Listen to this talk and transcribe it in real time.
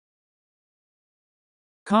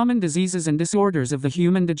Common diseases and disorders of the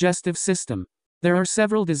human digestive system. There are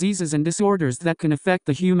several diseases and disorders that can affect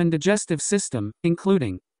the human digestive system,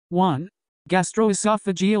 including 1.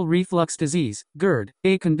 Gastroesophageal reflux disease, GERD,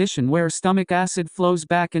 a condition where stomach acid flows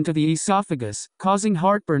back into the esophagus, causing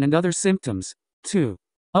heartburn and other symptoms. 2.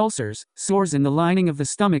 Ulcers, sores in the lining of the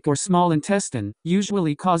stomach or small intestine,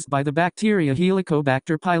 usually caused by the bacteria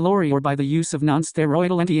Helicobacter pylori or by the use of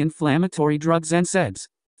nonsteroidal anti-inflammatory drugs NSAIDs.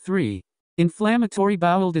 3. Inflammatory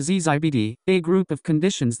bowel disease IBD, a group of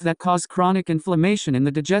conditions that cause chronic inflammation in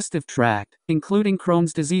the digestive tract, including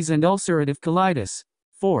Crohn's disease and ulcerative colitis.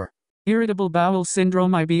 4. Irritable bowel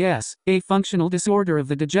syndrome IBS, a functional disorder of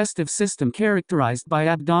the digestive system characterized by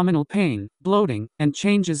abdominal pain, bloating, and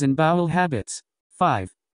changes in bowel habits. 5.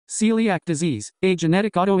 Celiac disease, a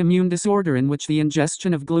genetic autoimmune disorder in which the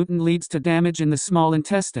ingestion of gluten leads to damage in the small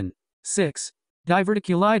intestine. 6.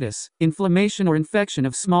 Diverticulitis, inflammation or infection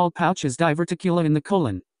of small pouches diverticula in the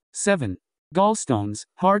colon. 7. Gallstones,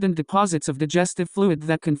 hardened deposits of digestive fluid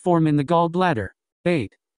that can form in the gallbladder.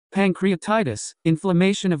 8. Pancreatitis,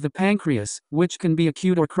 inflammation of the pancreas, which can be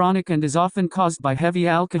acute or chronic and is often caused by heavy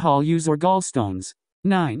alcohol use or gallstones.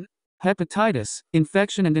 9. Hepatitis,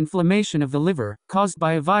 infection and inflammation of the liver, caused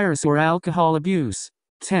by a virus or alcohol abuse.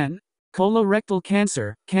 10. Colorectal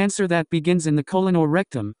cancer, cancer that begins in the colon or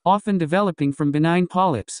rectum, often developing from benign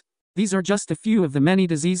polyps. These are just a few of the many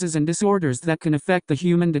diseases and disorders that can affect the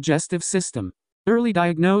human digestive system. Early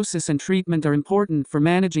diagnosis and treatment are important for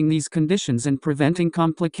managing these conditions and preventing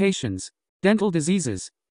complications. Dental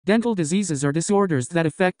diseases. Dental diseases are disorders that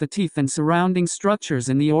affect the teeth and surrounding structures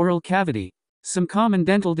in the oral cavity. Some common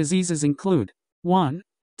dental diseases include 1.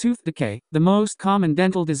 Tooth decay, the most common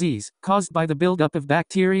dental disease, caused by the buildup of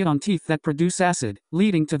bacteria on teeth that produce acid,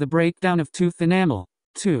 leading to the breakdown of tooth enamel.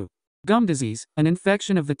 2. Gum disease, an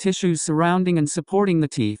infection of the tissues surrounding and supporting the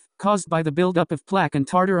teeth, caused by the buildup of plaque and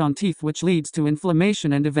tartar on teeth which leads to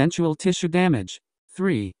inflammation and eventual tissue damage.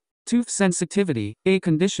 3. Tooth sensitivity, a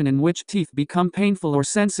condition in which teeth become painful or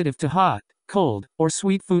sensitive to hot, cold, or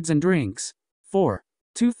sweet foods and drinks. 4.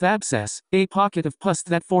 Tooth abscess, a pocket of pus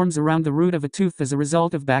that forms around the root of a tooth as a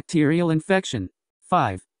result of bacterial infection.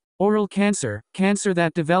 5. Oral cancer, cancer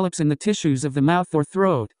that develops in the tissues of the mouth or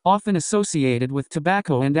throat, often associated with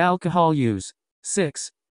tobacco and alcohol use.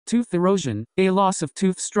 6. Tooth erosion, a loss of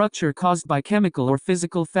tooth structure caused by chemical or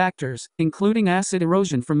physical factors, including acid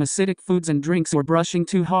erosion from acidic foods and drinks or brushing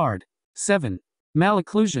too hard. 7.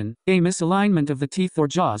 Malocclusion, a misalignment of the teeth or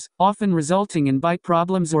jaws, often resulting in bite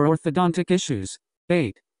problems or orthodontic issues.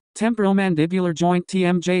 8. Temporomandibular joint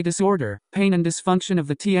TMJ disorder, pain and dysfunction of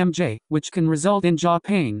the TMJ, which can result in jaw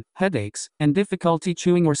pain, headaches, and difficulty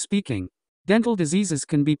chewing or speaking. Dental diseases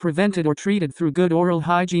can be prevented or treated through good oral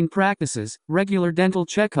hygiene practices, regular dental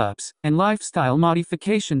checkups, and lifestyle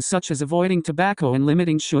modifications such as avoiding tobacco and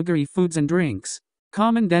limiting sugary foods and drinks.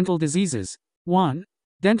 Common dental diseases. 1.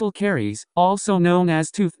 Dental caries, also known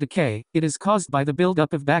as tooth decay, it is caused by the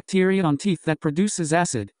buildup of bacteria on teeth that produces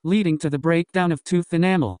acid, leading to the breakdown of tooth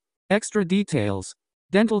enamel. Extra details.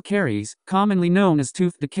 Dental caries, commonly known as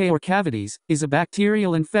tooth decay or cavities, is a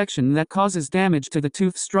bacterial infection that causes damage to the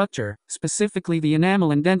tooth structure, specifically the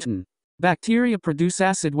enamel and dentin. Bacteria produce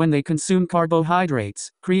acid when they consume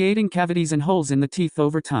carbohydrates, creating cavities and holes in the teeth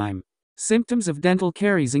over time. Symptoms of dental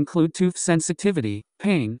caries include tooth sensitivity,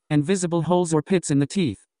 pain, and visible holes or pits in the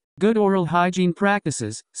teeth. Good oral hygiene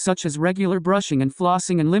practices, such as regular brushing and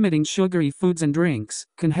flossing and limiting sugary foods and drinks,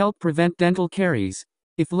 can help prevent dental caries.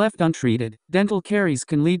 If left untreated, dental caries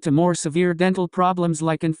can lead to more severe dental problems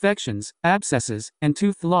like infections, abscesses, and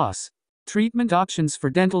tooth loss. Treatment options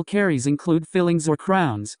for dental caries include fillings or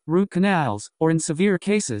crowns, root canals, or in severe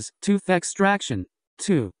cases, tooth extraction.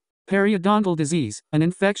 2. Periodontal disease, an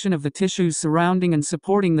infection of the tissues surrounding and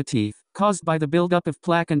supporting the teeth, caused by the buildup of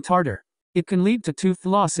plaque and tartar. It can lead to tooth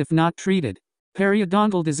loss if not treated.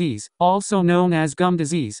 Periodontal disease, also known as gum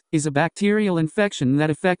disease, is a bacterial infection that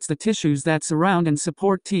affects the tissues that surround and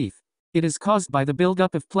support teeth. It is caused by the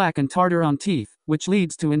buildup of plaque and tartar on teeth, which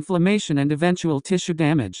leads to inflammation and eventual tissue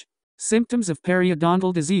damage. Symptoms of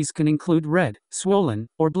periodontal disease can include red, swollen,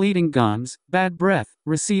 or bleeding gums, bad breath,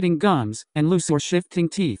 receding gums, and loose or shifting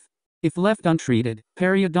teeth. If left untreated,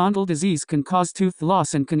 periodontal disease can cause tooth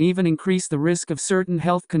loss and can even increase the risk of certain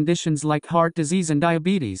health conditions like heart disease and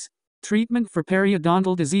diabetes. Treatment for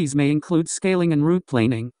periodontal disease may include scaling and root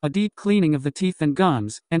planing, a deep cleaning of the teeth and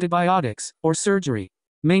gums, antibiotics, or surgery.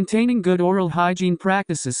 Maintaining good oral hygiene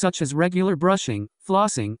practices such as regular brushing,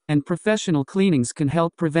 flossing, and professional cleanings can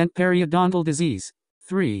help prevent periodontal disease.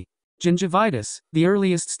 3. Gingivitis, the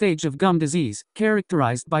earliest stage of gum disease,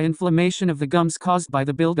 characterized by inflammation of the gums caused by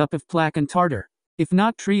the buildup of plaque and tartar. If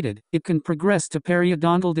not treated, it can progress to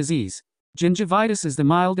periodontal disease. Gingivitis is the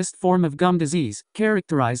mildest form of gum disease,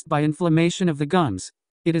 characterized by inflammation of the gums.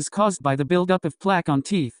 It is caused by the buildup of plaque on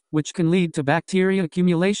teeth, which can lead to bacteria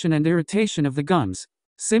accumulation and irritation of the gums.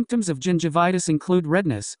 Symptoms of gingivitis include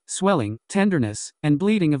redness, swelling, tenderness, and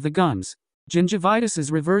bleeding of the gums. Gingivitis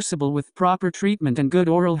is reversible with proper treatment and good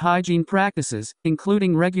oral hygiene practices,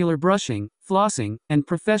 including regular brushing, flossing, and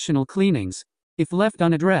professional cleanings. If left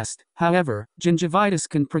unaddressed, however, gingivitis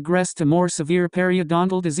can progress to more severe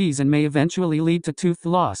periodontal disease and may eventually lead to tooth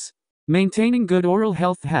loss. Maintaining good oral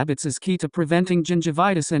health habits is key to preventing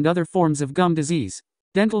gingivitis and other forms of gum disease.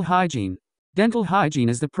 Dental hygiene. Dental hygiene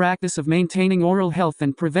is the practice of maintaining oral health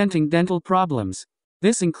and preventing dental problems.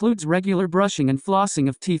 This includes regular brushing and flossing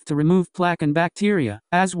of teeth to remove plaque and bacteria,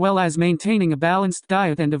 as well as maintaining a balanced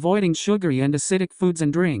diet and avoiding sugary and acidic foods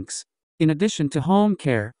and drinks. In addition to home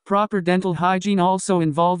care, proper dental hygiene also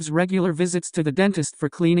involves regular visits to the dentist for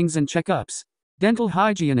cleanings and checkups. Dental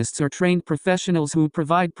hygienists are trained professionals who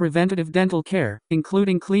provide preventative dental care,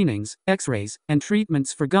 including cleanings, x-rays, and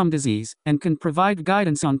treatments for gum disease, and can provide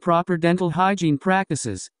guidance on proper dental hygiene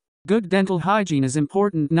practices. Good dental hygiene is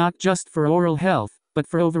important not just for oral health, but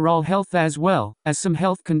for overall health as well, as some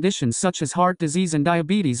health conditions such as heart disease and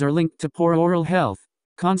diabetes are linked to poor oral health.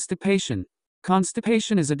 Constipation.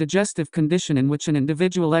 Constipation is a digestive condition in which an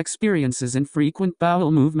individual experiences infrequent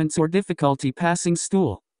bowel movements or difficulty passing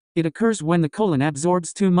stool. It occurs when the colon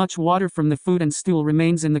absorbs too much water from the food and stool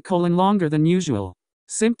remains in the colon longer than usual.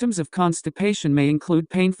 Symptoms of constipation may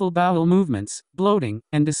include painful bowel movements, bloating,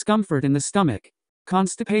 and discomfort in the stomach.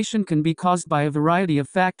 Constipation can be caused by a variety of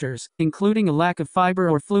factors, including a lack of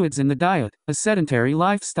fiber or fluids in the diet, a sedentary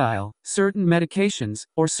lifestyle, certain medications,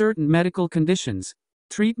 or certain medical conditions.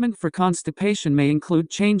 Treatment for constipation may include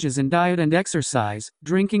changes in diet and exercise,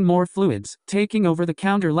 drinking more fluids, taking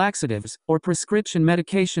over-the-counter laxatives, or prescription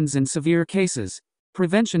medications in severe cases.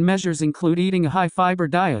 Prevention measures include eating a high-fiber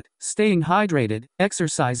diet, staying hydrated,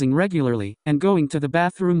 exercising regularly, and going to the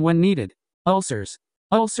bathroom when needed. Ulcers.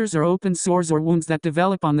 Ulcers are open sores or wounds that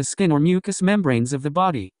develop on the skin or mucous membranes of the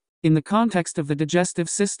body. In the context of the digestive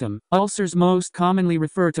system, ulcers most commonly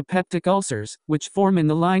refer to peptic ulcers, which form in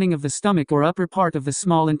the lining of the stomach or upper part of the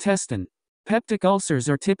small intestine. Peptic ulcers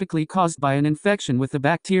are typically caused by an infection with the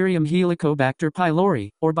bacterium Helicobacter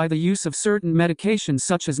pylori, or by the use of certain medications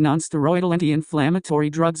such as nonsteroidal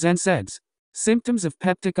anti-inflammatory drugs and NSAIDs. Symptoms of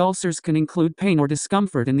peptic ulcers can include pain or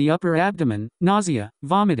discomfort in the upper abdomen, nausea,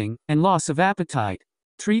 vomiting, and loss of appetite.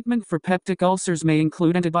 Treatment for peptic ulcers may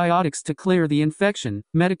include antibiotics to clear the infection,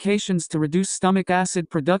 medications to reduce stomach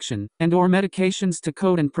acid production, and/or medications to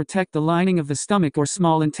coat and protect the lining of the stomach or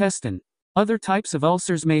small intestine. Other types of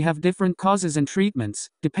ulcers may have different causes and treatments,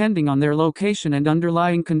 depending on their location and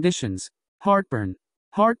underlying conditions. Heartburn.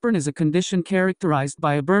 Heartburn is a condition characterized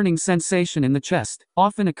by a burning sensation in the chest,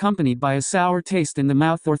 often accompanied by a sour taste in the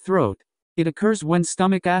mouth or throat. It occurs when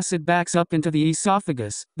stomach acid backs up into the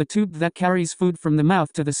esophagus, the tube that carries food from the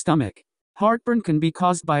mouth to the stomach. Heartburn can be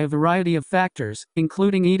caused by a variety of factors,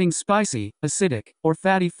 including eating spicy, acidic, or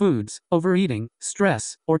fatty foods, overeating,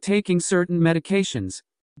 stress, or taking certain medications.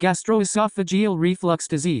 Gastroesophageal reflux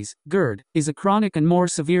disease, GERD, is a chronic and more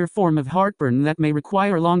severe form of heartburn that may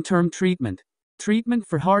require long-term treatment. Treatment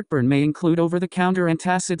for heartburn may include over-the-counter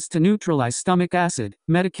antacids to neutralize stomach acid,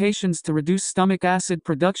 medications to reduce stomach acid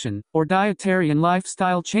production, or dietary and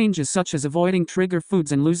lifestyle changes such as avoiding trigger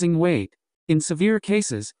foods and losing weight. In severe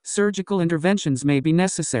cases, surgical interventions may be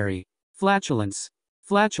necessary. Flatulence.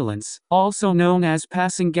 Flatulence, also known as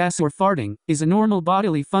passing gas or farting, is a normal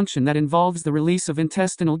bodily function that involves the release of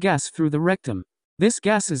intestinal gas through the rectum. This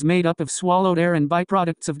gas is made up of swallowed air and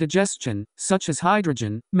byproducts of digestion, such as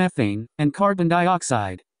hydrogen, methane, and carbon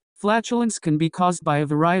dioxide. Flatulence can be caused by a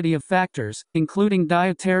variety of factors, including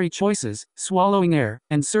dietary choices, swallowing air,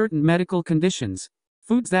 and certain medical conditions.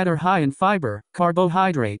 Foods that are high in fiber,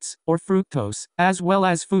 carbohydrates, or fructose, as well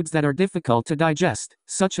as foods that are difficult to digest,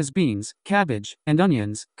 such as beans, cabbage, and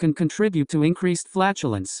onions, can contribute to increased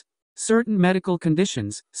flatulence. Certain medical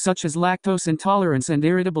conditions, such as lactose intolerance and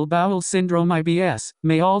irritable bowel syndrome (IBS),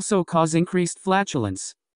 may also cause increased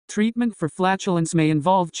flatulence. Treatment for flatulence may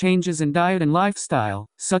involve changes in diet and lifestyle,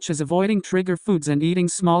 such as avoiding trigger foods and eating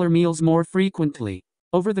smaller meals more frequently.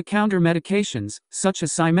 Over-the-counter medications, such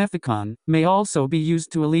as simethicone, may also be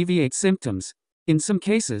used to alleviate symptoms. In some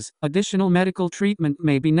cases, additional medical treatment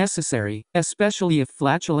may be necessary, especially if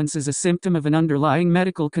flatulence is a symptom of an underlying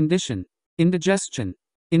medical condition. Indigestion.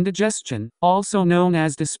 Indigestion, also known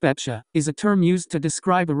as dyspepsia, is a term used to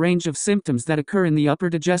describe a range of symptoms that occur in the upper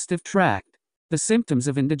digestive tract. The symptoms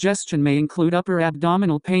of indigestion may include upper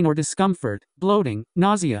abdominal pain or discomfort, bloating,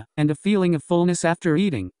 nausea, and a feeling of fullness after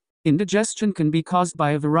eating. Indigestion can be caused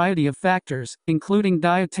by a variety of factors, including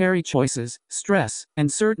dietary choices, stress, and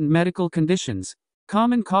certain medical conditions.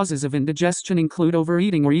 Common causes of indigestion include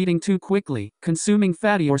overeating or eating too quickly, consuming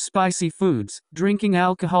fatty or spicy foods, drinking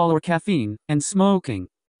alcohol or caffeine, and smoking.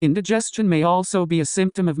 Indigestion may also be a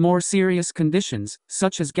symptom of more serious conditions,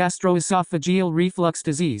 such as gastroesophageal reflux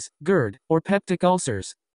disease, GERD, or peptic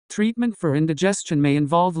ulcers. Treatment for indigestion may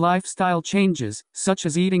involve lifestyle changes, such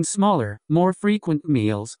as eating smaller, more frequent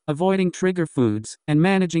meals, avoiding trigger foods, and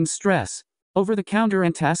managing stress. Over-the-counter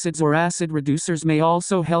antacids or acid reducers may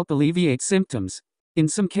also help alleviate symptoms. In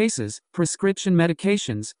some cases, prescription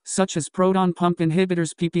medications, such as proton pump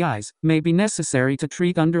inhibitors (PPIs), may be necessary to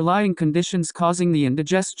treat underlying conditions causing the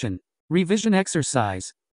indigestion. Revision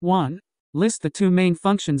exercise. 1. List the two main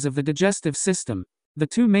functions of the digestive system. The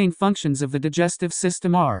two main functions of the digestive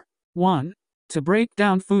system are 1. To break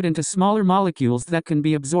down food into smaller molecules that can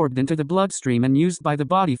be absorbed into the bloodstream and used by the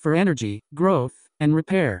body for energy, growth, and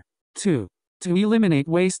repair. 2. To eliminate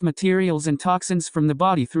waste materials and toxins from the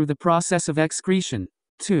body through the process of excretion.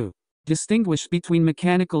 2. Distinguish between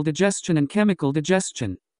mechanical digestion and chemical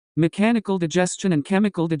digestion. Mechanical digestion and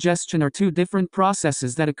chemical digestion are two different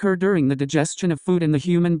processes that occur during the digestion of food in the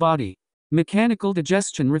human body. Mechanical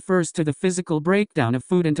digestion refers to the physical breakdown of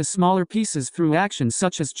food into smaller pieces through actions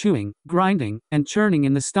such as chewing, grinding, and churning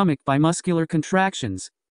in the stomach by muscular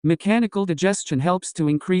contractions. Mechanical digestion helps to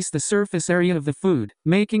increase the surface area of the food,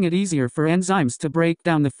 making it easier for enzymes to break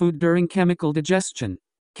down the food during chemical digestion.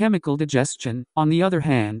 Chemical digestion, on the other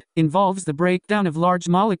hand, involves the breakdown of large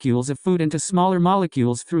molecules of food into smaller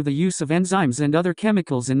molecules through the use of enzymes and other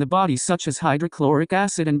chemicals in the body such as hydrochloric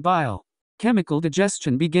acid and bile. Chemical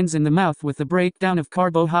digestion begins in the mouth with the breakdown of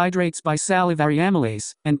carbohydrates by salivary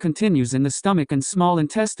amylase, and continues in the stomach and small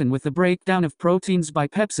intestine with the breakdown of proteins by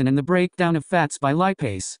pepsin and the breakdown of fats by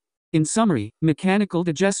lipase. In summary, mechanical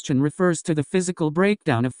digestion refers to the physical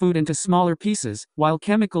breakdown of food into smaller pieces, while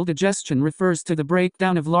chemical digestion refers to the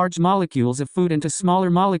breakdown of large molecules of food into smaller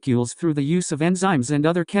molecules through the use of enzymes and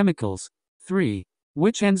other chemicals. 3.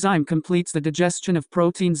 Which enzyme completes the digestion of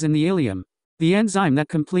proteins in the ileum? The enzyme that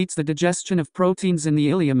completes the digestion of proteins in the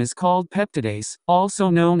ileum is called peptidase,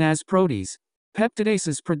 also known as protease. Peptidase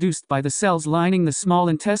is produced by the cells lining the small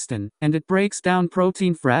intestine, and it breaks down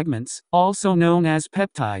protein fragments, also known as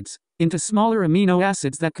peptides, into smaller amino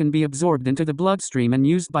acids that can be absorbed into the bloodstream and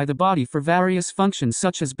used by the body for various functions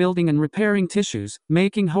such as building and repairing tissues,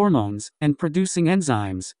 making hormones, and producing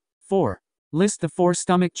enzymes. 4. List the 4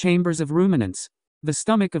 stomach chambers of ruminants. The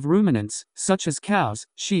stomach of ruminants, such as cows,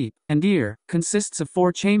 sheep, and deer, consists of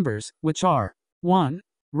 4 chambers, which are 1.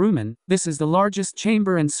 Rumen. This is the largest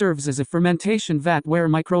chamber and serves as a fermentation vat where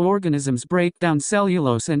microorganisms break down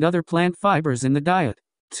cellulose and other plant fibers in the diet.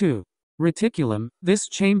 2. Reticulum. This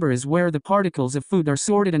chamber is where the particles of food are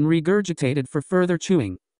sorted and regurgitated for further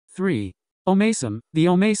chewing. 3. Omasum. The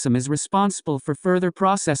omasum is responsible for further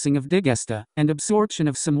processing of digesta, and absorption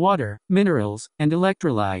of some water, minerals, and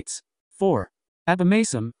electrolytes. 4.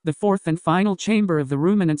 Abomasum. The fourth and final chamber of the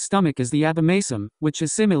ruminant stomach is the abomasum, which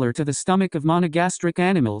is similar to the stomach of monogastric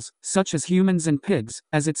animals, such as humans and pigs,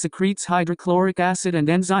 as it secretes hydrochloric acid and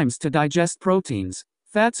enzymes to digest proteins,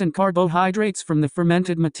 fats and carbohydrates from the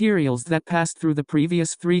fermented materials that passed through the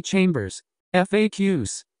previous 3 chambers.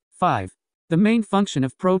 FAQs. 5. The main function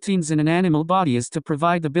of proteins in an animal body is to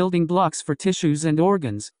provide the building blocks for tissues and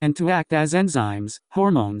organs, and to act as enzymes,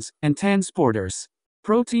 hormones, and transporters.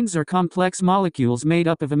 Proteins are complex molecules made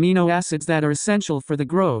up of amino acids that are essential for the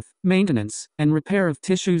growth, maintenance, and repair of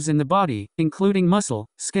tissues in the body, including muscle,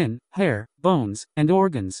 skin, hair, bones, and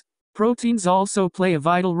organs. Proteins also play a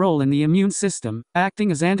vital role in the immune system, acting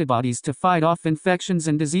as antibodies to fight off infections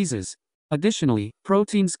and diseases. Additionally,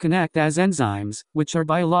 proteins can act as enzymes, which are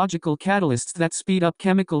biological catalysts that speed up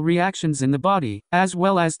chemical reactions in the body, as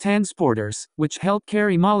well as transporters, which help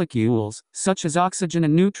carry molecules, such as oxygen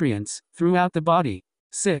and nutrients, throughout the body.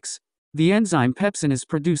 6. The enzyme pepsin is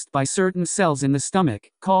produced by certain cells in the stomach,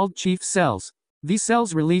 called chief cells. These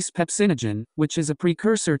cells release pepsinogen, which is a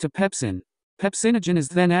precursor to pepsin. Pepsinogen is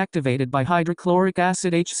then activated by hydrochloric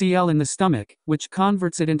acid HCl in the stomach, which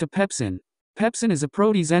converts it into pepsin. Pepsin is a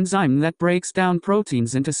protease enzyme that breaks down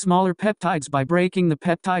proteins into smaller peptides by breaking the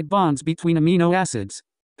peptide bonds between amino acids.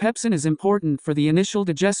 Pepsin is important for the initial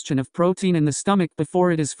digestion of protein in the stomach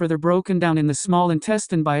before it is further broken down in the small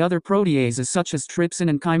intestine by other proteases such as trypsin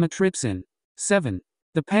and chymotrypsin. 7.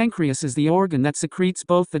 The pancreas is the organ that secretes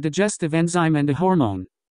both the digestive enzyme and a hormone.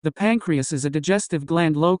 The pancreas is a digestive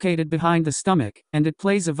gland located behind the stomach, and it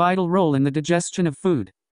plays a vital role in the digestion of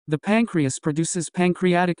food. The pancreas produces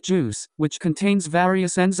pancreatic juice, which contains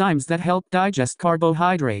various enzymes that help digest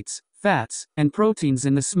carbohydrates, fats, and proteins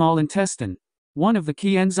in the small intestine. One of the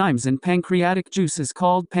key enzymes in pancreatic juice is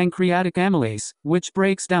called pancreatic amylase, which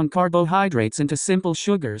breaks down carbohydrates into simple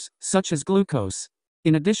sugars, such as glucose.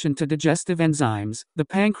 In addition to digestive enzymes, the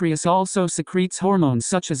pancreas also secretes hormones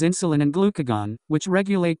such as insulin and glucagon, which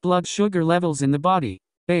regulate blood sugar levels in the body.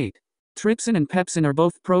 8. Trypsin and pepsin are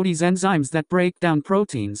both protease enzymes that break down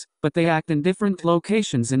proteins, but they act in different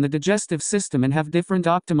locations in the digestive system and have different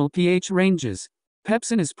optimal pH ranges.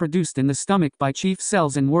 Pepsin is produced in the stomach by chief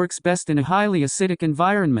cells and works best in a highly acidic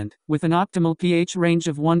environment, with an optimal pH range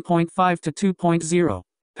of 1.5 to 2.0.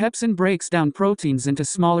 Pepsin breaks down proteins into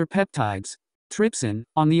smaller peptides. Trypsin,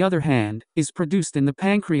 on the other hand, is produced in the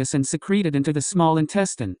pancreas and secreted into the small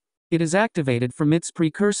intestine. It is activated from its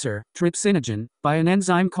precursor, trypsinogen, by an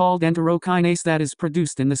enzyme called enterokinase that is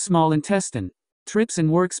produced in the small intestine. Trypsin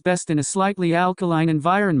works best in a slightly alkaline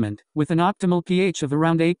environment, with an optimal pH of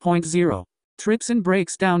around 8.0. Trypsin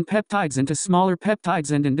breaks down peptides into smaller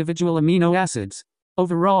peptides and individual amino acids.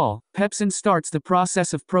 Overall, pepsin starts the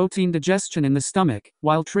process of protein digestion in the stomach,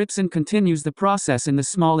 while trypsin continues the process in the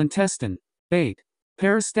small intestine. 8.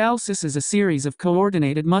 Peristalsis is a series of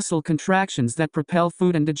coordinated muscle contractions that propel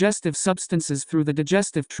food and digestive substances through the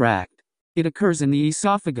digestive tract. It occurs in the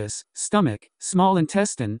esophagus, stomach, small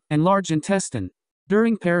intestine, and large intestine.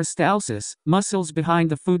 During peristalsis, muscles behind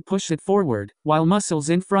the food push it forward, while muscles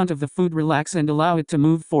in front of the food relax and allow it to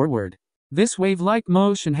move forward. This wave-like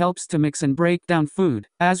motion helps to mix and break down food,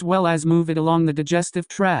 as well as move it along the digestive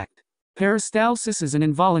tract. Peristalsis is an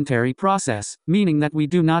involuntary process, meaning that we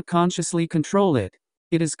do not consciously control it.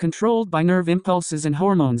 It is controlled by nerve impulses and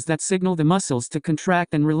hormones that signal the muscles to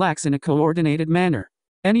contract and relax in a coordinated manner.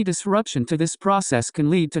 Any disruption to this process can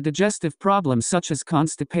lead to digestive problems such as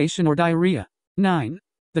constipation or diarrhea. 9.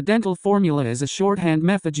 The dental formula is a shorthand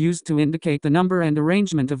method used to indicate the number and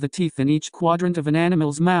arrangement of the teeth in each quadrant of an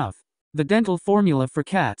animal's mouth. The dental formula for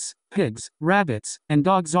cats, pigs, rabbits, and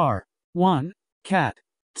dogs are 1. Cat.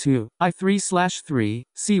 2. I3/3,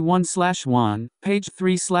 C1/1, page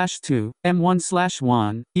 3/2,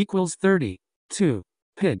 M1/1, equals 30. 2.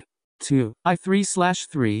 Pig. 2.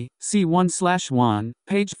 I3/3, C1/1,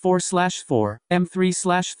 page 4/4,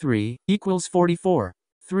 M3/3, equals 44.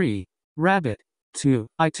 3. Rabbit. 2.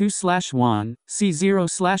 I2/1,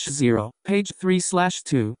 C0/0, page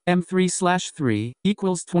 3/2, M3/3,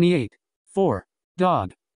 equals 28. 4.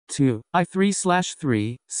 Dog. 2.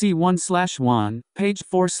 I3/3, C1/1, page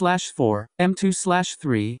 4/4,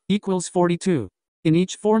 M2/3, equals 42. In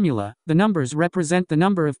each formula, the numbers represent the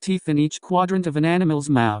number of teeth in each quadrant of an animal's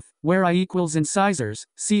mouth, where I equals incisors,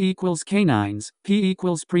 C equals canines, P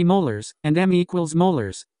equals premolars, and M equals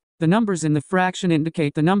molars. The numbers in the fraction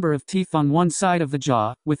indicate the number of teeth on one side of the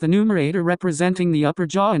jaw, with the numerator representing the upper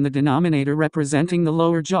jaw and the denominator representing the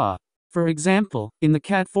lower jaw. For example, in the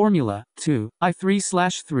cat formula, 2,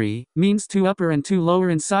 I3/3, means 2 upper and 2 lower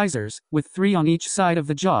incisors, with 3 on each side of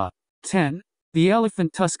the jaw. 10. The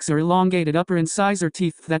elephant tusks are elongated upper incisor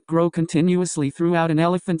teeth that grow continuously throughout an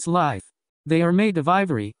elephant's life. They are made of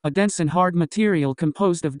ivory, a dense and hard material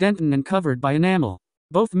composed of dentin and covered by enamel.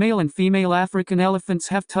 Both male and female African elephants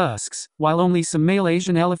have tusks, while only some male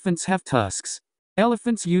Asian elephants have tusks.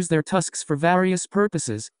 Elephants use their tusks for various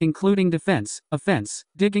purposes, including defense, offense,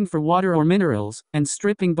 digging for water or minerals, and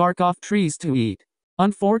stripping bark off trees to eat.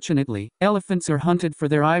 Unfortunately, elephants are hunted for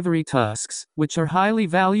their ivory tusks, which are highly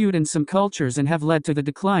valued in some cultures and have led to the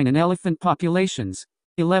decline in elephant populations.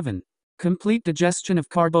 11. Complete digestion of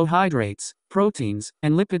carbohydrates, proteins,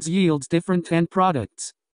 and lipids yields different end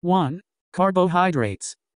products. 1.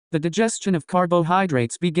 Carbohydrates. The digestion of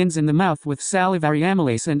carbohydrates begins in the mouth with salivary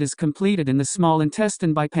amylase and is completed in the small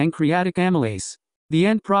intestine by pancreatic amylase. The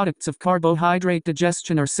end products of carbohydrate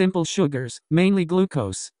digestion are simple sugars, mainly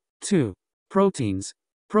glucose. 2. Proteins.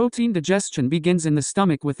 Protein digestion begins in the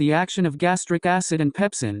stomach with the action of gastric acid and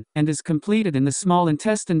pepsin, and is completed in the small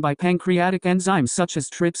intestine by pancreatic enzymes such as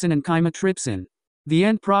trypsin and chymotrypsin. The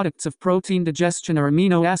end products of protein digestion are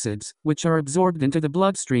amino acids, which are absorbed into the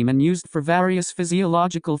bloodstream and used for various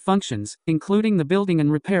physiological functions, including the building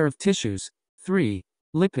and repair of tissues. 3.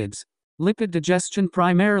 Lipids. Lipid digestion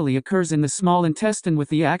primarily occurs in the small intestine with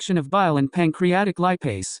the action of bile and pancreatic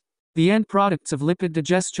lipase. The end products of lipid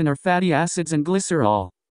digestion are fatty acids and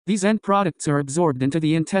glycerol. These end products are absorbed into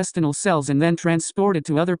the intestinal cells and then transported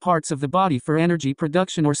to other parts of the body for energy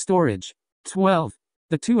production or storage. 12.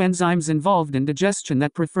 The two enzymes involved in digestion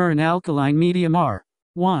that prefer an alkaline medium are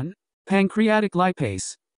 1. Pancreatic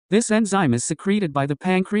lipase. This enzyme is secreted by the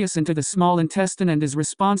pancreas into the small intestine and is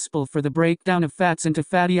responsible for the breakdown of fats into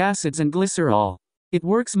fatty acids and glycerol. It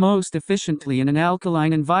works most efficiently in an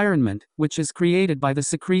alkaline environment, which is created by the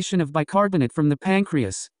secretion of bicarbonate from the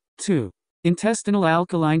pancreas. 2. Intestinal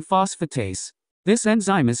alkaline phosphatase. This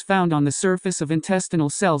enzyme is found on the surface of intestinal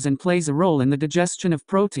cells and plays a role in the digestion of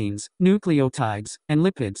proteins, nucleotides, and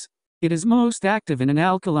lipids. It is most active in an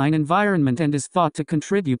alkaline environment and is thought to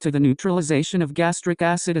contribute to the neutralization of gastric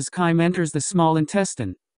acid as chyme enters the small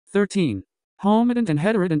intestine. 13. Homodont and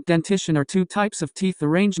heterodont dentition are two types of teeth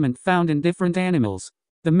arrangement found in different animals.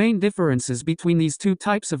 The main differences between these two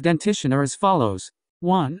types of dentition are as follows.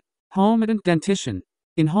 1. Homodont dentition.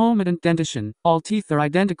 In homodont dentition, all teeth are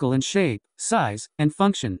identical in shape, size, and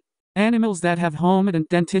function. Animals that have homodont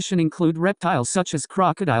dentition include reptiles such as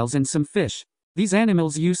crocodiles and some fish. These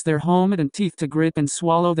animals use their homodont teeth to grip and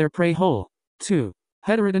swallow their prey whole. 2.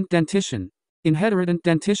 Heterodont dentition. In heterodont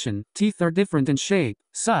dentition, teeth are different in shape,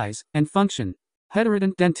 size, and function.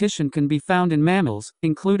 Heterodont dentition can be found in mammals,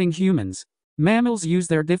 including humans. Mammals use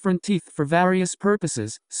their different teeth for various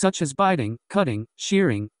purposes, such as biting, cutting,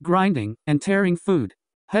 shearing, grinding, and tearing food.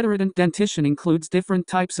 Heterodont dentition includes different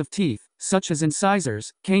types of teeth, such as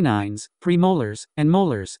incisors, canines, premolars, and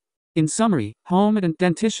molars. In summary, homodont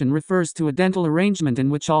dentition refers to a dental arrangement in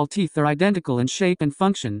which all teeth are identical in shape and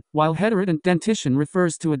function, while heterodont dentition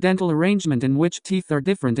refers to a dental arrangement in which teeth are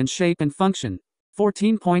different in shape and function.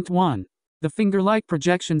 14.1. The finger-like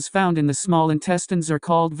projections found in the small intestines are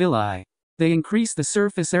called villi. They increase the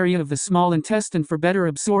surface area of the small intestine for better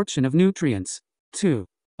absorption of nutrients. 2.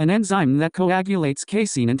 An enzyme that coagulates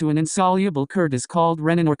casein into an insoluble curd is called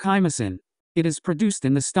renin or chymosin. It is produced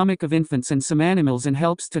in the stomach of infants and some animals and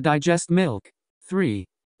helps to digest milk. 3.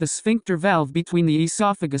 The sphincter valve between the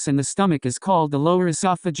esophagus and the stomach is called the lower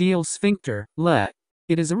esophageal sphincter, LE.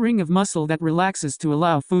 It is a ring of muscle that relaxes to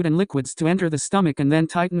allow food and liquids to enter the stomach and then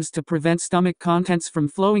tightens to prevent stomach contents from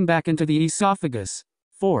flowing back into the esophagus.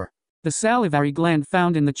 4. The salivary gland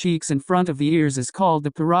found in the cheeks in front of the ears is called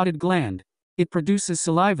the parotid gland. It produces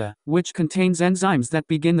saliva, which contains enzymes that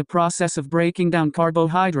begin the process of breaking down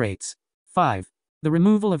carbohydrates. 5. The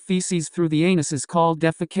removal of feces through the anus is called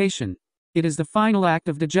defecation. It is the final act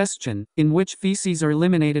of digestion, in which feces are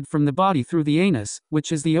eliminated from the body through the anus,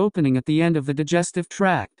 which is the opening at the end of the digestive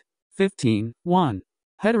tract. 15. 1.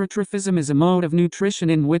 Heterotrophism is a mode of nutrition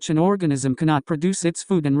in which an organism cannot produce its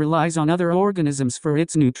food and relies on other organisms for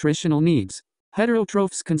its nutritional needs.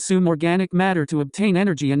 Heterotrophs consume organic matter to obtain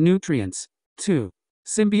energy and nutrients. 2.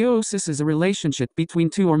 Symbiosis is a relationship between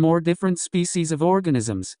two or more different species of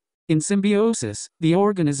organisms. In symbiosis, the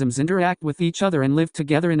organisms interact with each other and live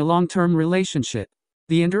together in a long-term relationship.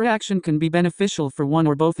 The interaction can be beneficial for one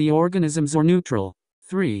or both the organisms or neutral.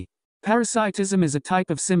 3. Parasitism is a type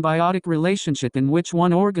of symbiotic relationship in which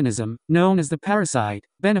one organism, known as the parasite,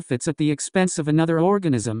 benefits at the expense of another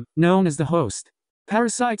organism, known as the host.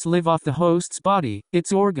 Parasites live off the host's body,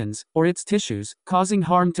 its organs, or its tissues, causing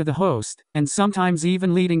harm to the host, and sometimes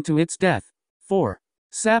even leading to its death. 4.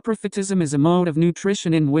 Saprophytism is a mode of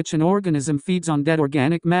nutrition in which an organism feeds on dead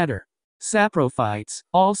organic matter. Saprophytes,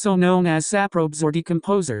 also known as saprobes or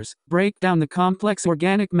decomposers, break down the complex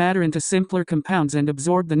organic matter into simpler compounds and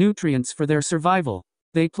absorb the nutrients for their survival.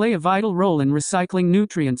 They play a vital role in recycling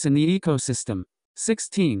nutrients in the ecosystem.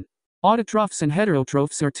 16. Autotrophs and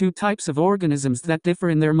heterotrophs are two types of organisms that differ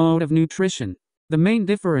in their mode of nutrition. The main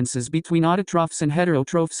differences between autotrophs and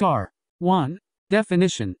heterotrophs are: 1.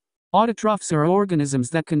 Definition. Autotrophs are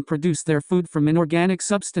organisms that can produce their food from inorganic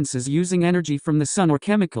substances using energy from the sun or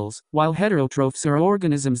chemicals, while heterotrophs are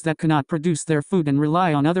organisms that cannot produce their food and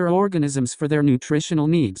rely on other organisms for their nutritional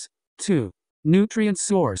needs. 2. Nutrient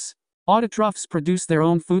source. Autotrophs produce their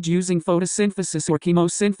own food using photosynthesis or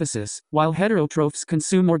chemosynthesis, while heterotrophs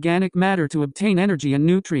consume organic matter to obtain energy and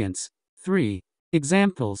nutrients. 3.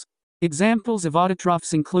 Examples. Examples of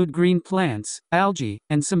autotrophs include green plants, algae,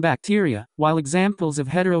 and some bacteria, while examples of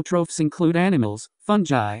heterotrophs include animals,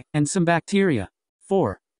 fungi, and some bacteria.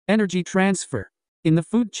 4. Energy transfer. In the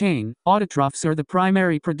food chain, autotrophs are the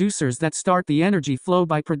primary producers that start the energy flow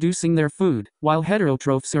by producing their food, while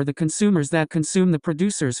heterotrophs are the consumers that consume the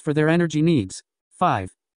producers for their energy needs. 5.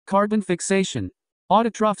 Carbon fixation.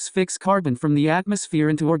 Autotrophs fix carbon from the atmosphere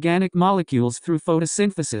into organic molecules through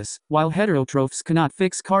photosynthesis, while heterotrophs cannot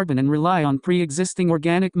fix carbon and rely on pre-existing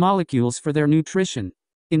organic molecules for their nutrition.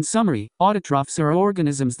 In summary, autotrophs are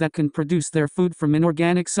organisms that can produce their food from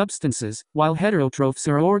inorganic substances, while heterotrophs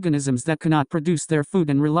are organisms that cannot produce their food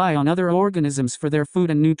and rely on other organisms for their food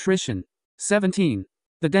and nutrition. 17.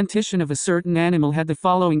 The dentition of a certain animal had the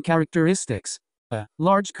following characteristics: a.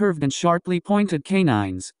 Large curved and sharply pointed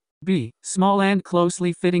canines. B. Small and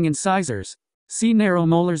closely fitting incisors. C. Narrow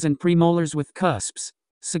molars and premolars with cusps.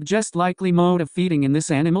 Suggest likely mode of feeding in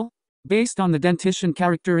this animal? Based on the dentition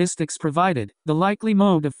characteristics provided, the likely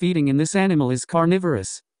mode of feeding in this animal is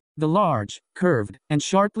carnivorous. The large, curved, and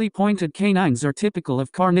sharply pointed canines are typical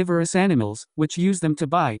of carnivorous animals, which use them to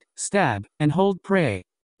bite, stab, and hold prey.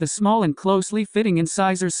 The small and closely fitting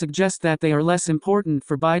incisors suggest that they are less important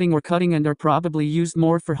for biting or cutting and are probably used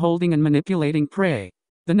more for holding and manipulating prey.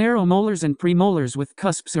 The narrow molars and premolars with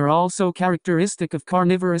cusps are also characteristic of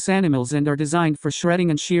carnivorous animals and are designed for shredding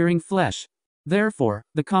and shearing flesh. Therefore,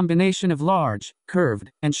 the combination of large,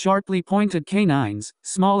 curved, and sharply pointed canines,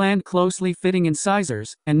 small and closely fitting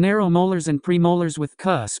incisors, and narrow molars and premolars with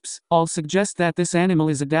cusps, all suggest that this animal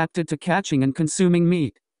is adapted to catching and consuming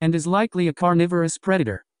meat, and is likely a carnivorous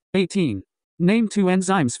predator. 18. Name 2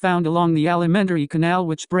 enzymes found along the alimentary canal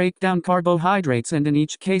which break down carbohydrates and in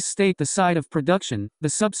each case state the site of production, the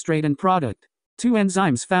substrate and product. 2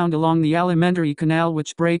 enzymes found along the alimentary canal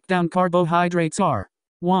which break down carbohydrates are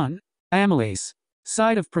 1. Amylase.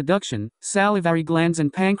 Site of production, salivary glands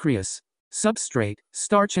and pancreas. Substrate,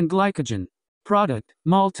 starch and glycogen. Product,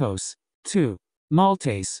 maltose. 2.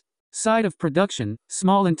 Maltase. Site of production,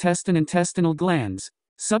 small intestine, intestinal glands.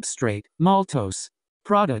 Substrate, maltose.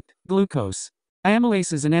 Product, glucose.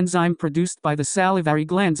 Amylase is an enzyme produced by the salivary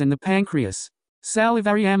glands and the pancreas.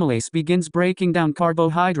 Salivary amylase begins breaking down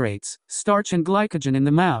carbohydrates, starch and glycogen in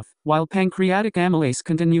the mouth, while pancreatic amylase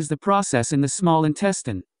continues the process in the small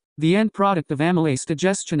intestine. The end product of amylase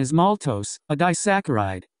digestion is maltose, a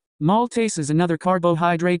disaccharide. Maltase is another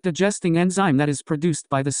carbohydrate digesting enzyme that is produced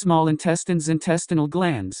by the small intestine's intestinal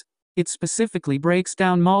glands. It specifically breaks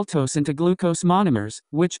down maltose into glucose monomers,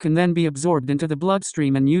 which can then be absorbed into the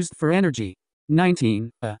bloodstream and used for energy.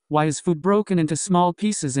 19. Why is food broken into small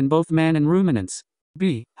pieces in both man and ruminants?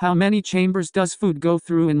 B. How many chambers does food go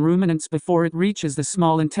through in ruminants before it reaches the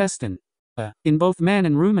small intestine? In both man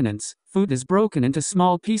and ruminants, food is broken into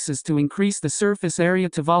small pieces to increase the surface area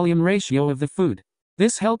to volume ratio of the food.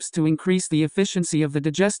 This helps to increase the efficiency of the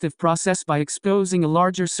digestive process by exposing a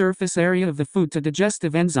larger surface area of the food to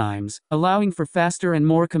digestive enzymes, allowing for faster and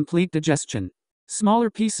more complete digestion. Smaller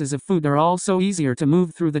pieces of food are also easier to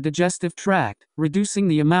move through the digestive tract, reducing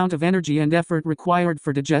the amount of energy and effort required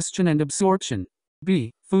for digestion and absorption.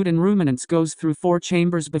 B. Food in ruminants goes through 4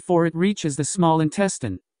 chambers before it reaches the small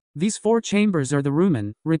intestine. These 4 chambers are the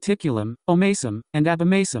rumen, reticulum, omasum, and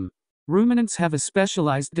abomasum. Ruminants have a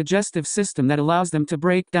specialized digestive system that allows them to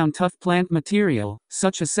break down tough plant material,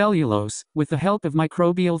 such as cellulose, with the help of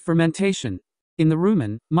microbial fermentation. In the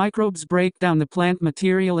rumen, microbes break down the plant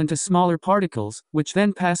material into smaller particles, which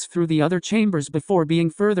then pass through the other chambers before being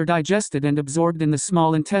further digested and absorbed in the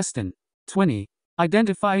small intestine. 20.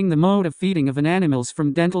 Identifying the mode of feeding of an animal's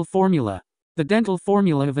from dental formula. The dental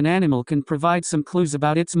formula of an animal can provide some clues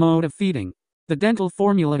about its mode of feeding. The dental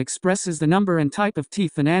formula expresses the number and type of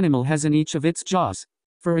teeth an animal has in each of its jaws.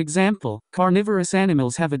 For example, carnivorous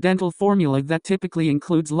animals have a dental formula that typically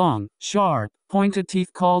includes long, sharp, pointed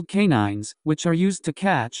teeth called canines, which are used to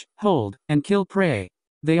catch, hold, and kill prey.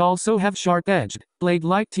 They also have sharp-edged,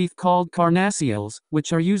 blade-like teeth called carnassials,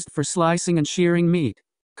 which are used for slicing and shearing meat.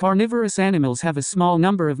 Carnivorous animals have a small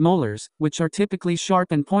number of molars, which are typically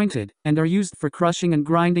sharp and pointed, and are used for crushing and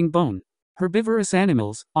grinding bone. Herbivorous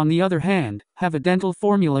animals, on the other hand, have a dental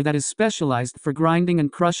formula that is specialized for grinding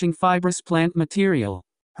and crushing fibrous plant material.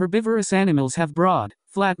 Herbivorous animals have broad,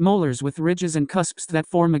 flat molars with ridges and cusps that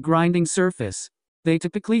form a grinding surface. They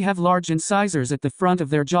typically have large incisors at the front of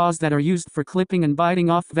their jaws that are used for clipping and biting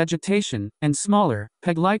off vegetation, and smaller,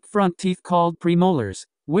 peg-like front teeth called premolars,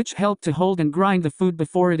 which help to hold and grind the food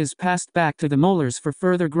before it is passed back to the molars for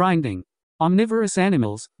further grinding. Omnivorous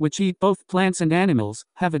animals, which eat both plants and animals,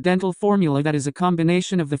 have a dental formula that is a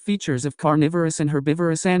combination of the features of carnivorous and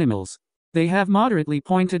herbivorous animals. They have moderately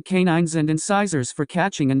pointed canines and incisors for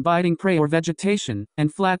catching and biting prey or vegetation,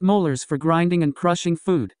 and flat molars for grinding and crushing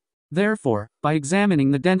food. Therefore, by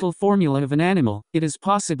examining the dental formula of an animal, it is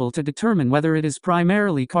possible to determine whether it is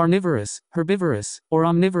primarily carnivorous, herbivorous, or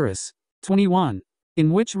omnivorous. 21.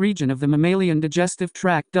 In which region of the mammalian digestive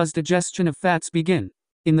tract does digestion of fats begin?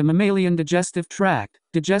 In the mammalian digestive tract,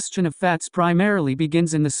 digestion of fats primarily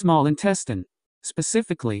begins in the small intestine.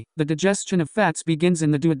 Specifically, the digestion of fats begins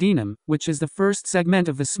in the duodenum, which is the first segment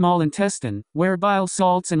of the small intestine, where bile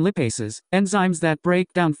salts and lipases, enzymes that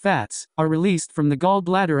break down fats, are released from the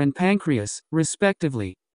gallbladder and pancreas,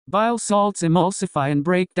 respectively. Bile salts emulsify and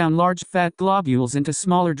break down large fat globules into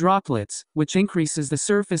smaller droplets, which increases the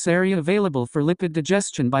surface area available for lipid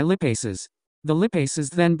digestion by lipases. The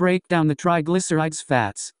lipases then break down the triglycerides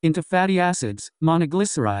fats into fatty acids,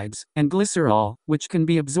 monoglycerides, and glycerol, which can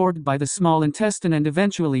be absorbed by the small intestine and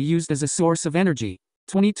eventually used as a source of energy.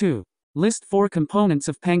 22. List 4 components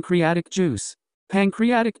of pancreatic juice.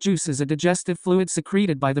 Pancreatic juice is a digestive fluid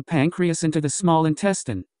secreted by the pancreas into the small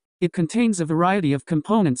intestine. It contains a variety of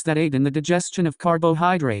components that aid in the digestion of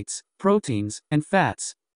carbohydrates, proteins, and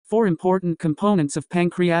fats. 4 important components of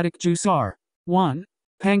pancreatic juice are: 1.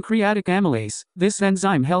 Pancreatic amylase. This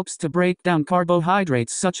enzyme helps to break down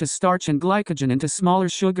carbohydrates such as starch and glycogen into smaller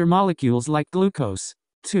sugar molecules like glucose.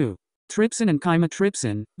 2. Trypsin and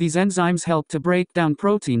chymotrypsin. These enzymes help to break down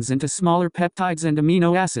proteins into smaller peptides and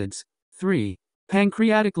amino acids. 3.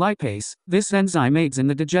 Pancreatic lipase. This enzyme aids in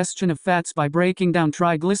the digestion of fats by breaking down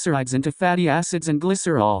triglycerides into fatty acids and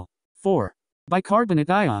glycerol. 4. Bicarbonate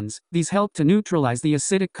ions. These help to neutralize the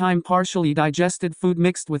acidic chyme partially digested food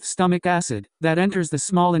mixed with stomach acid that enters the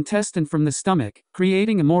small intestine from the stomach,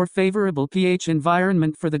 creating a more favorable pH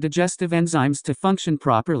environment for the digestive enzymes to function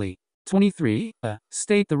properly. 23.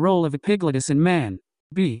 State the role of epiglottis in man.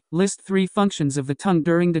 B. List 3 functions of the tongue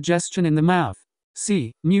during digestion in the mouth.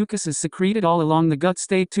 C. Mucus is secreted all along the gut.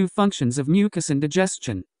 State 2 functions of mucus in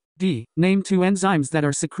digestion. D. Name 2 enzymes that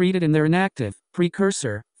are secreted in their inactive,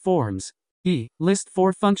 precursor, forms. E. List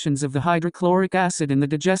 4 functions of the hydrochloric acid in the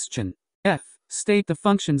digestion. F. State the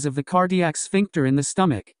functions of the cardiac sphincter in the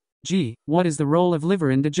stomach. G. What is the role of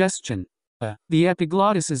liver in digestion? The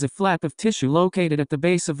epiglottis is a flap of tissue located at the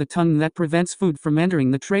base of the tongue that prevents food from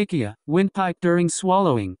entering the trachea, windpipe during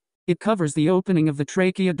swallowing. It covers the opening of the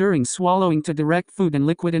trachea during swallowing to direct food and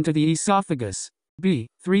liquid into the esophagus. B.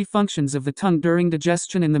 3 functions of the tongue during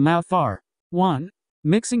digestion in the mouth are: 1.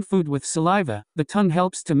 Mixing food with saliva. The tongue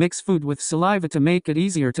helps to mix food with saliva to make it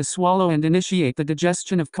easier to swallow and initiate the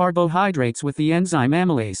digestion of carbohydrates with the enzyme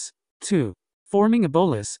amylase. 2. Forming a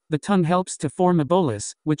bolus. The tongue helps to form a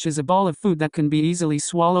bolus, which is a ball of food that can be easily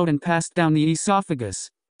swallowed and passed down the esophagus.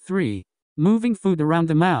 3. Moving food around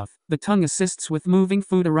the mouth. The tongue assists with moving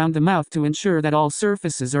food around the mouth to ensure that all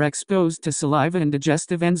surfaces are exposed to saliva and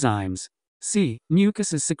digestive enzymes. C.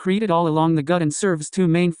 Mucus is secreted all along the gut and serves 2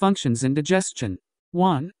 main functions in digestion.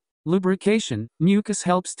 1. Lubrication. Mucus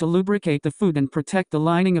helps to lubricate the food and protect the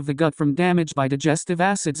lining of the gut from damage by digestive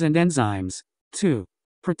acids and enzymes. 2.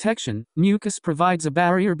 Protection. Mucus provides a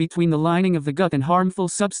barrier between the lining of the gut and harmful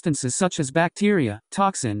substances such as bacteria,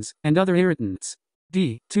 toxins, and other irritants.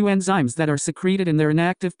 D. 2 enzymes that are secreted in their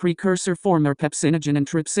inactive precursor form are pepsinogen and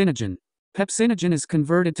trypsinogen. Pepsinogen is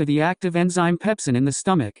converted to the active enzyme pepsin in the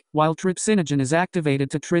stomach, while trypsinogen is activated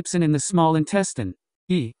to trypsin in the small intestine.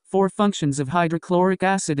 E. 4 functions of hydrochloric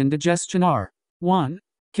acid in digestion are: 1.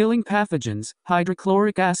 Killing pathogens.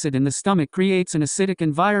 Hydrochloric acid in the stomach creates an acidic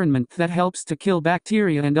environment that helps to kill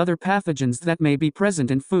bacteria and other pathogens that may be present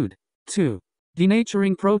in food. 2.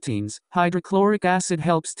 Denaturing proteins. Hydrochloric acid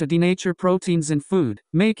helps to denature proteins in food,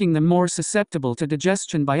 making them more susceptible to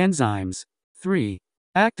digestion by enzymes. 3.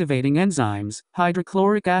 Activating enzymes.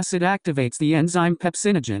 Hydrochloric acid activates the enzyme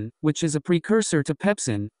pepsinogen, which is a precursor to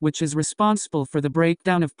pepsin, which is responsible for the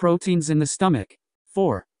breakdown of proteins in the stomach.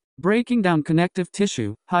 4. Breaking down connective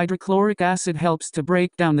tissue. Hydrochloric acid helps to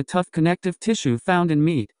break down the tough connective tissue found in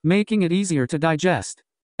meat, making it easier to digest.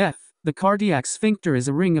 F. The cardiac sphincter is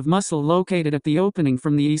a ring of muscle located at the opening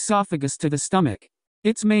from the esophagus to the stomach.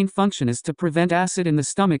 Its main function is to prevent acid in the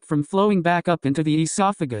stomach from flowing back up into the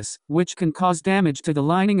esophagus, which can cause damage to the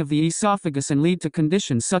lining of the esophagus and lead to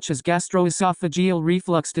conditions such as gastroesophageal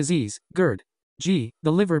reflux disease, GERD. G.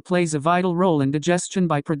 The liver plays a vital role in digestion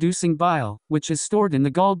by producing bile, which is stored in the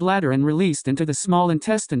gallbladder and released into the small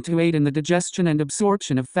intestine to aid in the digestion and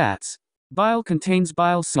absorption of fats. Bile contains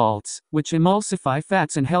bile salts, which emulsify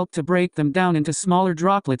fats and help to break them down into smaller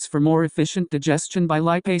droplets for more efficient digestion by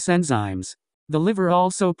lipase enzymes. The liver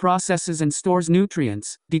also processes and stores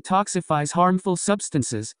nutrients, detoxifies harmful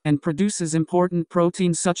substances, and produces important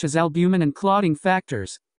proteins such as albumin and clotting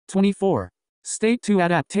factors. 24. State 2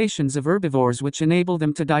 adaptations of herbivores which enable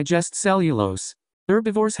them to digest cellulose.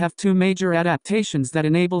 Herbivores have 2 major adaptations that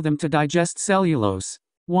enable them to digest cellulose.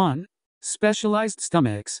 1. Specialized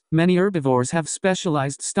stomachs. Many herbivores have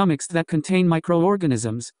specialized stomachs that contain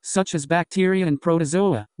microorganisms, such as bacteria and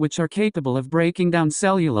protozoa, which are capable of breaking down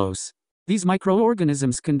cellulose. These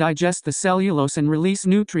microorganisms can digest the cellulose and release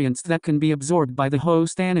nutrients that can be absorbed by the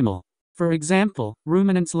host animal. For example,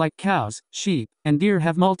 ruminants like cows, sheep, and deer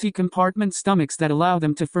have multi-compartment stomachs that allow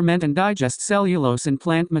them to ferment and digest cellulose and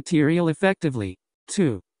plant material effectively.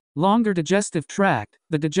 2. Longer digestive tract.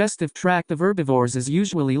 The digestive tract of herbivores is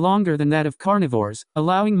usually longer than that of carnivores,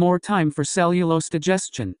 allowing more time for cellulose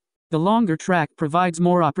digestion. The longer tract provides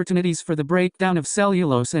more opportunities for the breakdown of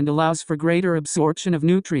cellulose and allows for greater absorption of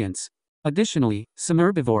nutrients. Additionally, some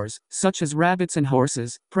herbivores, such as rabbits and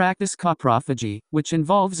horses, practice coprophagy, which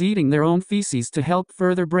involves eating their own feces to help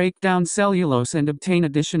further break down cellulose and obtain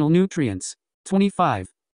additional nutrients. 25.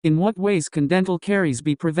 In what ways can dental caries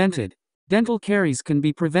be prevented? Dental caries can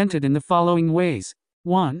be prevented in the following ways.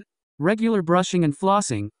 1. Regular brushing and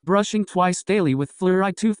flossing. Brushing twice daily with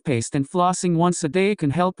fluoride toothpaste and flossing once a day can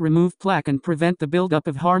help remove plaque and prevent the buildup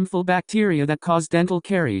of harmful bacteria that cause dental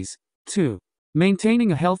caries. 2.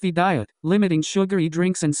 Maintaining a healthy diet, limiting sugary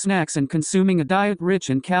drinks and snacks and consuming a diet rich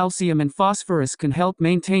in calcium and phosphorus can help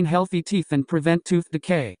maintain healthy teeth and prevent tooth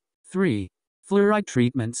decay. 3. Fluoride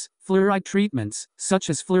treatments. Fluoride treatments, such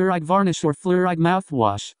as fluoride varnish or fluoride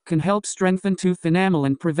mouthwash, can help strengthen tooth enamel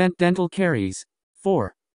and prevent dental caries.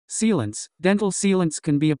 4. Sealants. Dental sealants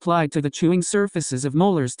can be applied to the chewing surfaces of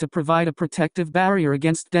molars to provide a protective barrier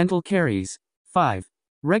against dental caries. 5.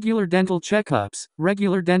 Regular dental checkups.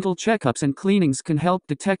 Regular dental checkups and cleanings can help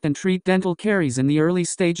detect and treat dental caries in the early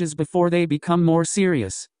stages before they become more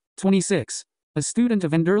serious. 26. A student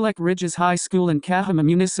of Anderlecht Ridges High School in Kahama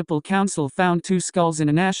Municipal Council found 2 skulls in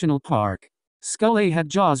a national park. Skull A had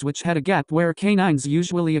jaws which had a gap where canines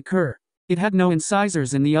usually occur. It had no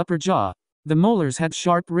incisors in the upper jaw. The molars had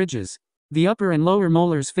sharp ridges. The upper and lower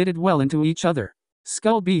molars fitted well into each other.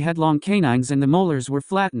 Skull B had long canines and the molars were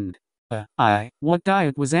flattened. What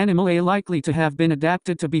diet was animal A likely to have been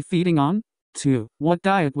adapted to be feeding on? 2. What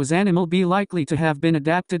diet was animal B likely to have been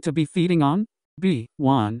adapted to be feeding on? B.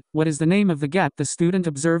 1. What is the name of the gap the student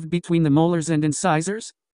observed between the molars and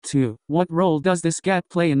incisors? 2. What role does this gap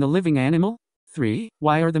play in the living animal? 3.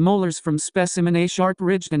 Why are the molars from specimen A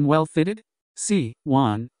sharp-ridged and well-fitted? C.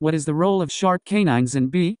 1. What is the role of sharp canines in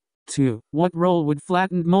B? 2. What role would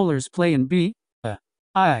flattened molars play in B?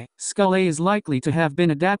 Skull A is likely to have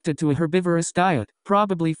been adapted to a herbivorous diet,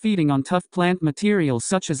 probably feeding on tough plant material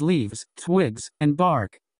such as leaves, twigs, and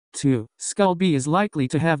bark. 2. Skull B is likely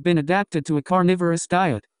to have been adapted to a carnivorous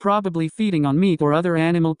diet, probably feeding on meat or other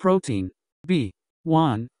animal protein. B.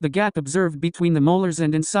 1. The gap observed between the molars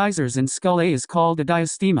and incisors in skull A is called a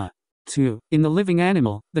diastema. 2. In the living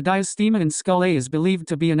animal, the diastema in skull A is believed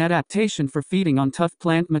to be an adaptation for feeding on tough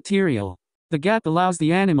plant material. The gap allows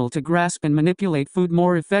the animal to grasp and manipulate food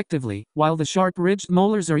more effectively, while the sharp-ridged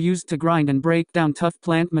molars are used to grind and break down tough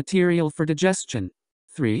plant material for digestion.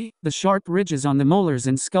 3. The sharp ridges on the molars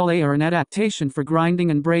in skull A are an adaptation for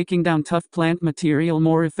grinding and breaking down tough plant material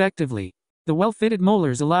more effectively. The well-fitted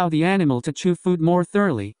molars allow the animal to chew food more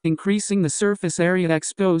thoroughly, increasing the surface area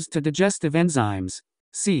exposed to digestive enzymes.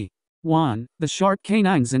 C. 1. The sharp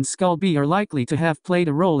canines in skull B are likely to have played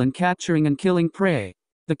a role in capturing and killing prey.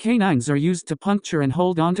 The canines are used to puncture and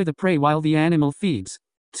hold onto the prey while the animal feeds.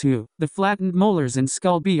 2. The flattened molars in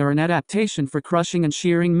skull B are an adaptation for crushing and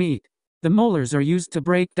shearing meat. The molars are used to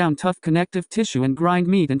break down tough connective tissue and grind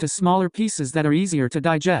meat into smaller pieces that are easier to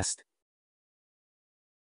digest.